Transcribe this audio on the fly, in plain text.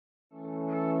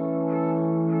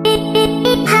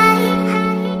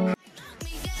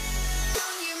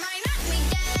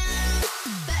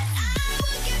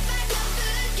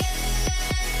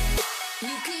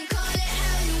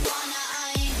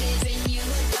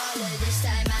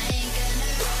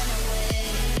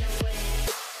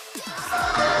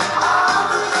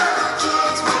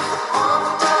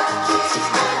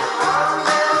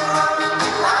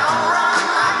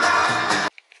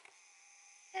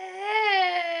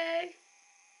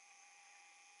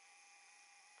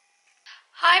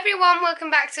everyone,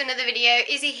 welcome back to another video.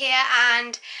 Izzy here,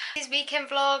 and this weekend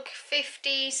vlog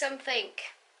 50 something.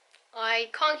 I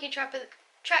can't keep track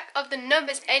of the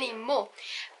numbers anymore,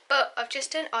 but I've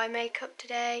just done eye makeup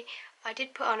today. I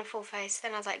did put on a full face,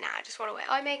 then I was like, nah, I just want to wear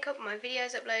eye makeup. My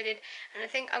video's uploaded, and I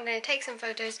think I'm going to take some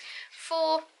photos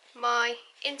for my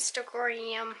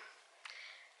Instagram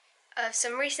of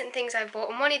some recent things I bought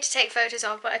and wanted to take photos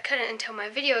of, but I couldn't until my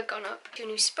video had gone up. 2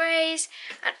 new sprays,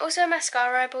 and also a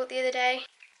mascara I bought the other day.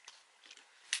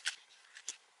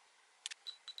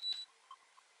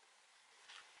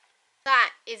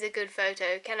 That is a good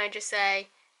photo, can I just say?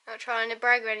 Not trying to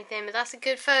brag or anything, but that's a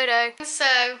good photo.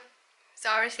 So,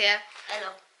 Zara's here.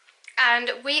 Hello.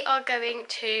 And we are going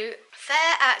to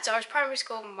fair at Zara's primary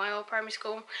school, my old primary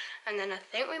school, and then I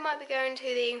think we might be going to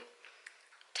the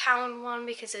town one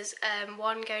because there's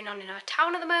one going on in our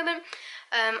town at the moment.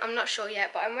 I'm not sure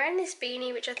yet, but I'm wearing this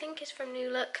beanie, which I think is from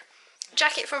New Look.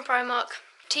 Jacket from Primark,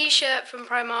 t-shirt from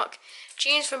Primark,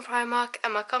 jeans from Primark,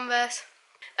 and my Converse.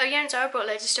 Oh yeah, and Zara brought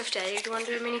loads of stuff today. Do you want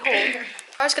to do a mini haul?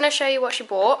 I was going to show you what she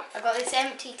bought. I got this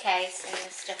empty case and the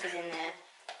stuff is in there.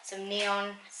 Some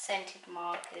neon scented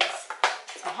markers,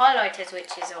 some highlighters,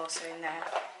 which is also in there.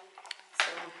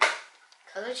 Some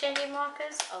colour changing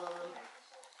markers. I love them.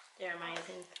 They're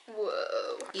amazing.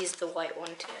 Whoa. Use the white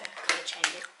one to colour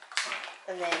change it.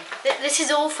 And then this is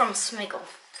all from Smiggle.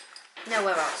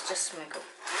 Nowhere else, just Smiggle.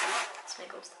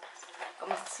 Smiggle's the best. Got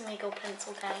my Smiggle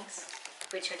pencil case,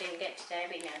 which I didn't get today,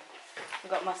 but no. I've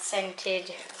got my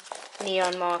scented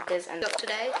neon markers, and Got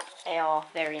today. They are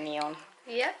very neon.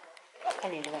 Yep. I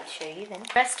need to show you then.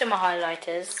 The rest of my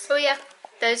highlighters. Oh yeah,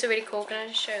 those are really cool. Can I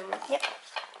just show them? Yep.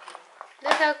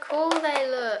 Look how cool they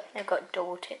look. They've got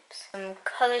door tips. Some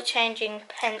colour changing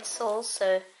pencils.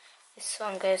 So this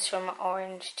one goes from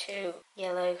orange to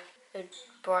yellow, a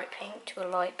bright pink to a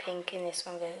light pink, and this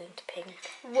one goes into pink.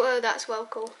 Whoa, that's well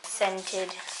cool.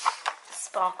 Scented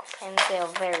sparkle pens. They are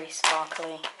very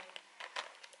sparkly.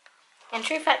 In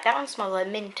true fact, that one smells like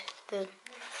mint. The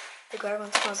grey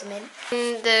one smells of mint.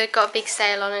 They've got a big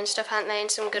sale on and stuff, haven't they? And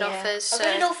some good offers. I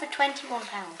got it all for £21.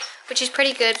 Which is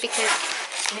pretty good because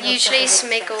usually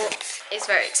Smiggle is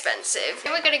very expensive.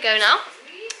 And we're going to go now.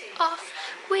 Off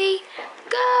we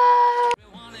go!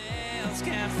 Everyone else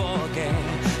can't forget.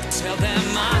 Tell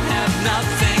them I have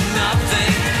nothing,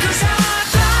 nothing. 'Cause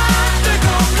I'd like to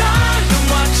go blind and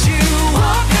watch you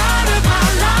walk out of my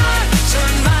life.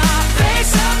 Turn my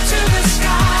face up to the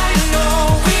sky. You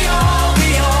know we all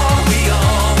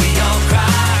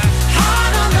cry.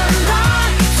 Heart on the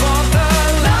line for the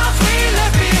love we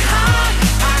left behind.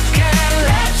 I can't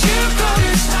let you go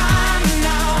this time.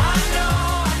 Now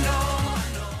I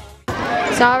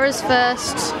know. Zara's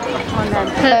first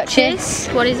purchase.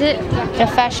 What is it? A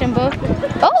fashion book.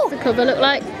 Oh! The cover look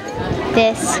like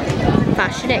This.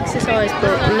 fashion exercise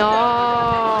book.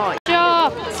 No!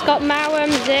 Job! It's got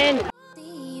Marams in.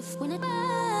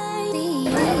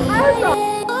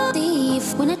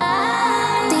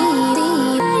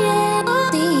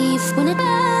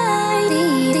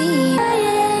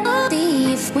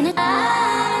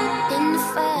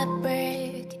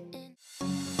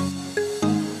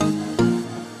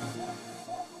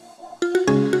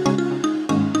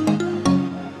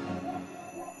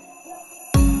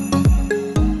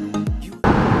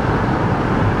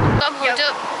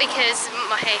 Because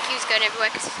my hair keeps going everywhere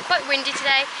because it's quite windy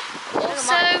today.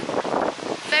 Also,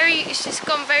 it's just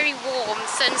gone very warm. The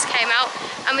sun's came out,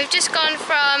 and we've just gone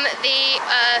from the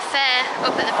fair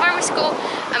up at the primary school,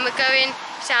 and we're going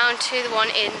down to the one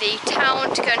in the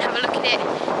town to go and have a look at it.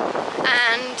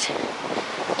 And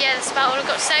yeah, that's about all I've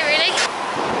got to say really.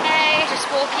 Hey, just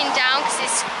walking down because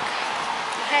there's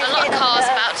a lot of cars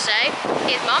about today.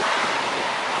 Here's Mum.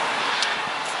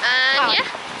 And yeah.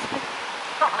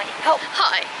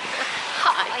 Hi.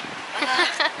 Hi.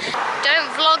 Don't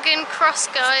vlog and cross,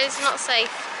 guys. Not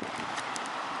safe.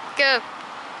 Go.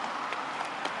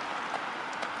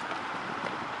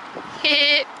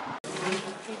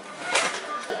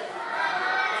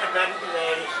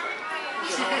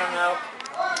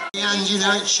 And you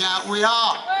know it, shout we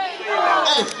are.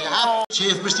 If you have,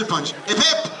 cheers Mr. Punch. Hip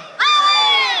hip.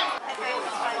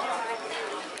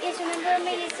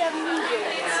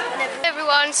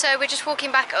 Everyone, so we're just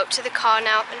walking back up to the car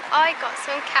now, and I got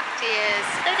some cactus.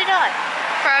 So did I.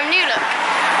 From New Look.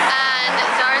 And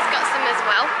Zara's got some as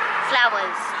well.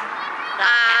 Flowers.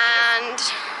 And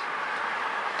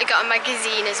I got a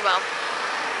magazine as well,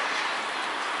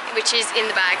 which is in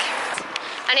the bag.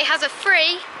 And it has a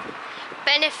free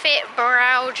Benefit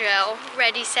brow gel,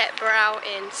 ready set brow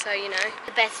in, so you know.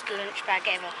 The best lunch bag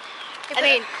ever. I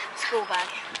mean, school bag.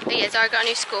 But yeah, Zara got a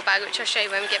new school bag, which I'll show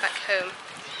you when we get back home.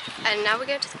 And now we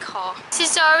go to the car. This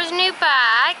is Zara's new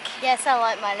bag. Yes, I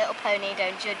like My Little Pony,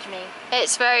 don't judge me.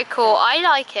 It's very cool. I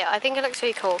like it. I think it looks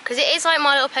really cool. Because it is like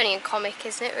My Little Pony in comic,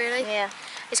 isn't it really? Yeah.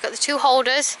 It's got the two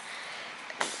holders.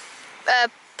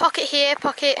 Pocket here,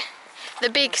 pocket, the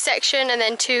big section, and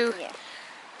then two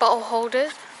bottle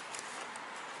holders.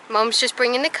 Mum's just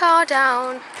bringing the car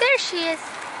down. There she is.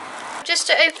 Just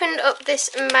opened up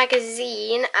this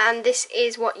magazine, and this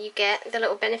is what you get. The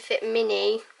little Benefit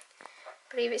Mini.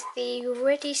 I believe it's the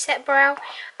Ready Set Brow,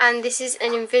 and this is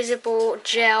an invisible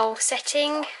gel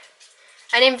setting.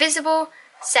 An invisible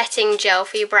setting gel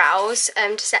for your brows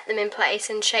to set them in place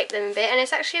and shape them a bit, and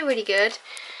it's actually really good.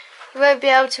 You won't be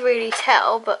able to really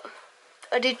tell, but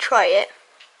I did try it.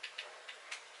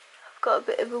 I've got a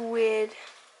bit of a weird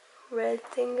red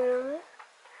thing going on there.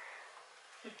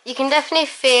 You can definitely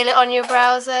feel it on your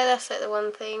brows though, that's like the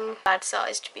one thing. Bad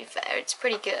size, to be fair, it's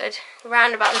pretty good.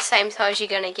 Around about the same size you're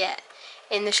going to get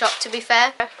in the shop, to be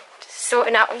fair. Just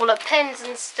sorting out all the pens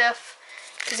and stuff,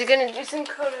 because we're going to do some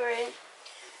colouring.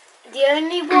 The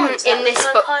only ones in this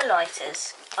book.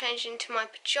 Highlighters. Changed into my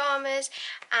pyjamas,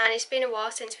 and it's been a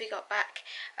while since we got back.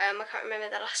 I can't remember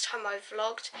the last time I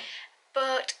vlogged,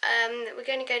 but we're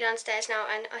going to go downstairs now,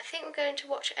 and I think we're going to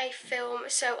watch a film,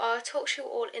 so I'll talk to you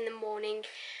all in the morning.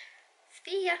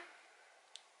 See ya!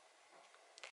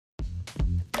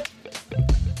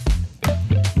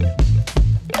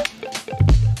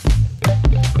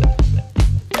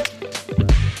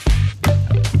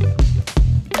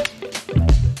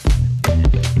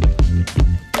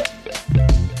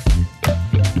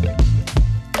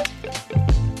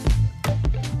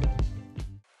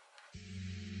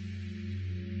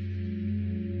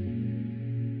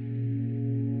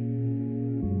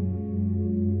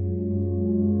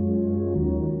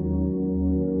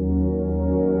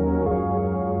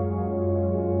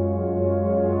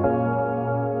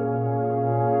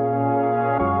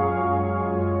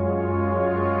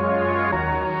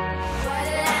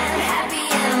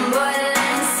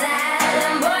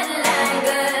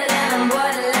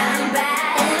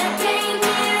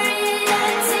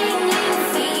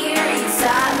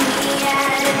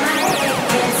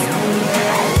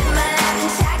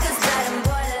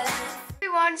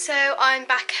 So I'm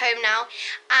back home now,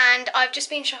 and I've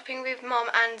just been shopping with Mom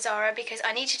and Zara because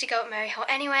I needed to go up Mary Hill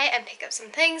anyway and pick up some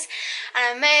things, and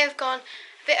I may have gone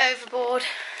a bit overboard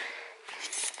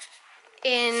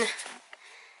in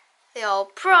the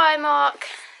old Primark.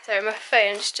 Sorry, my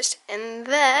phone's just in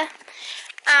there.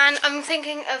 And I'm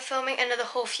thinking of filming another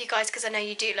haul for you guys because I know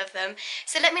you do love them.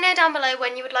 So let me know down below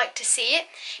when you would like to see it.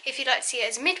 If you'd like to see it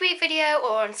as a midweek video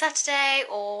or on Saturday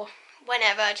or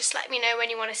whenever, just let me know when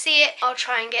you want to see it. I'll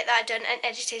try and get that done and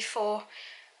edited for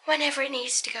whenever it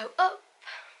needs to go up.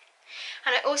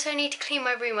 And I also need to clean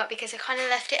my room up because I kind of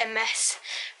left it a mess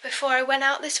before I went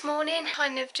out this morning.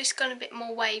 Kind of just gone a bit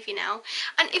more wavy now.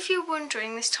 And if you're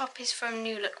wondering, this top is from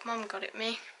New Look. Mum got it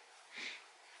me.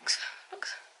 Looks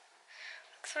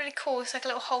really cool. It's like a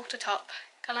little halter top.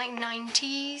 Got like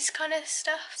 90s kind of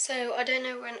stuff. So I don't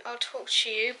know when I'll talk to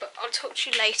you, but I'll talk to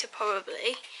you later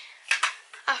probably.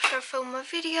 After I film my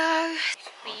video.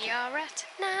 We are at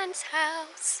Nan's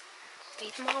house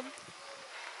with Mom.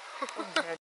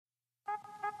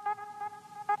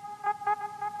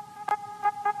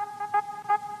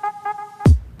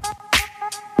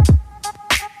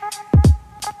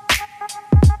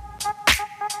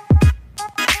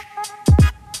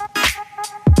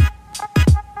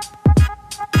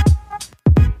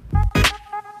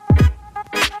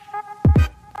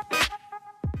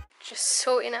 Just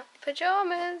sorting out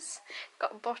pyjamas.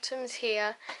 Got bottoms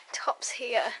here, tops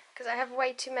here, because I have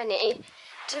way too many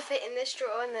to fit in this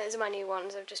drawer, and there's my new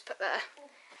ones I've just put there.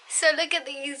 So look at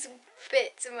these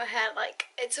bits in my hair, like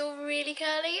it's all really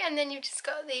curly, and then you've just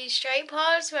got these straight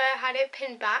parts where I had it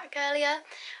pinned back earlier.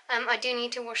 I do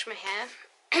need to wash my hair.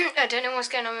 I don't know what's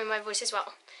going on with my voice as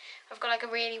well. I've got like a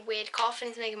really weird cough and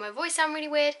it's making my voice sound really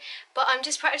weird, but I'm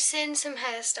just practicing some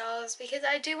hairstyles because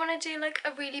I do want to do like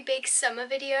a really big summer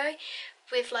video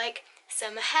with like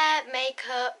summer hair,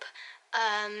 makeup,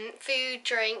 food,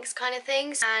 drinks kind of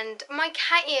things. And my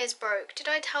cat ears broke. Did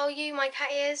I tell you my cat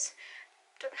ears?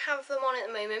 Don't have them on at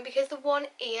the moment because the one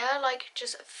ear like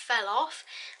just fell off,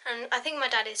 and I think my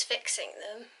dad is fixing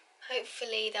them.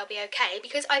 Hopefully they'll be okay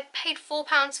because I paid £4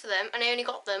 for them and I only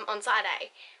got them on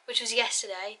Saturday, which was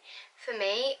yesterday for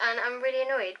me, and I'm really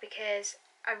annoyed because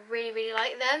I really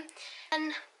like them.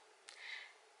 And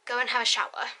go and have a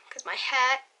shower because my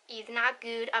hair is not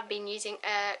good. I've been using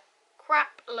a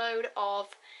crap load of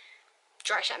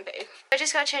dry shampoo. I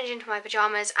just got to change into my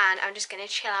pyjamas and I'm just going to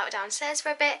chill out downstairs for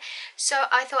a bit. So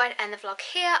I thought I'd end the vlog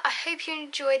here. I hope you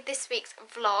enjoyed this week's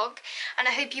vlog and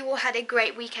I hope you all had a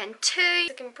great weekend too. It's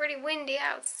looking pretty windy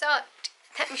outside.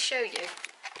 Let me show you.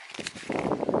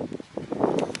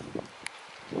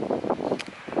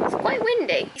 It's quite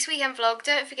windy. This weekend vlog,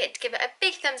 don't forget to give it a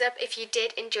big thumbs up if you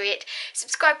did enjoy it.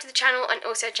 Subscribe to the channel and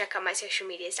also check out my social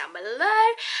medias down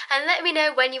below. And let me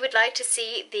know when you would like to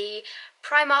see the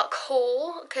Primark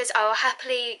haul, because I will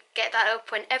happily get that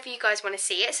up whenever you guys want to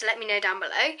see it. So let me know down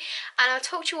below. And I'll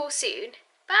talk to you all soon.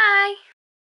 Bye!